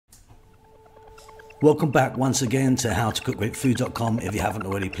Welcome back once again to howtocookgreatfood.com. If you haven't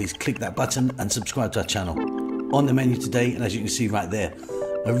already, please click that button and subscribe to our channel. On the menu today, and as you can see right there,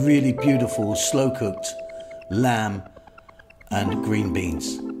 a really beautiful slow-cooked lamb and green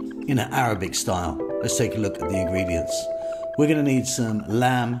beans in an Arabic style. Let's take a look at the ingredients. We're going to need some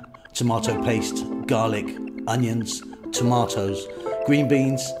lamb, tomato paste, garlic, onions, tomatoes, green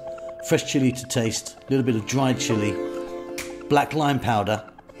beans, fresh chili to taste, a little bit of dried chili, black lime powder,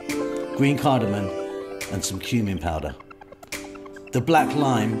 green cardamom, and some cumin powder. The black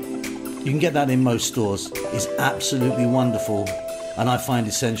lime, you can get that in most stores, is absolutely wonderful, and I find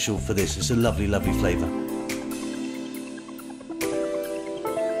essential for this. It's a lovely, lovely flavour.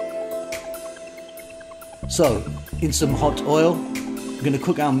 So, in some hot oil, we're going to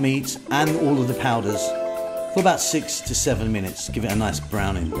cook our meat and all of the powders for about 6 to 7 minutes. Give it a nice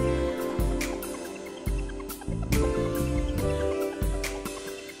browning.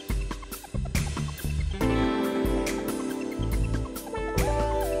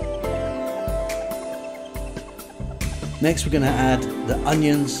 Next we're going to add the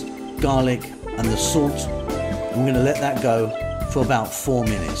onions, garlic and the salt, and we're going to let that go for about 4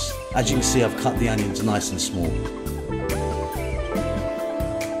 minutes. As you can see, I've cut the onions nice and small.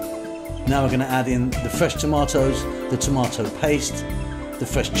 Now we're going to add in the fresh tomatoes, the tomato paste, the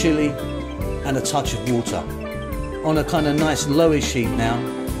fresh chili and a touch of water. On a kind of nice lowish heat now.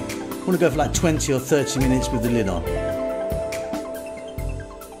 I want to go for like 20 or 30 minutes with the lid on.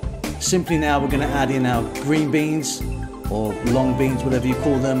 Simply now we're going to add in our green beans, or long beans, whatever you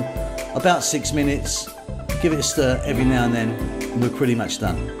call them, about 6 minutes. Give it a stir every now and then, and we're pretty much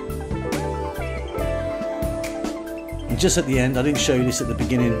done. And just at the end, I didn't show you this at the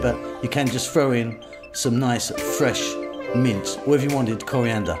beginning, but you can just throw in some nice fresh mint, or if you wanted,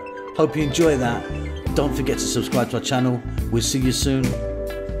 coriander. Hope you enjoy that. Don't forget to subscribe to our channel. We'll see you soon.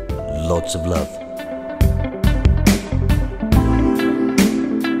 Lots of love.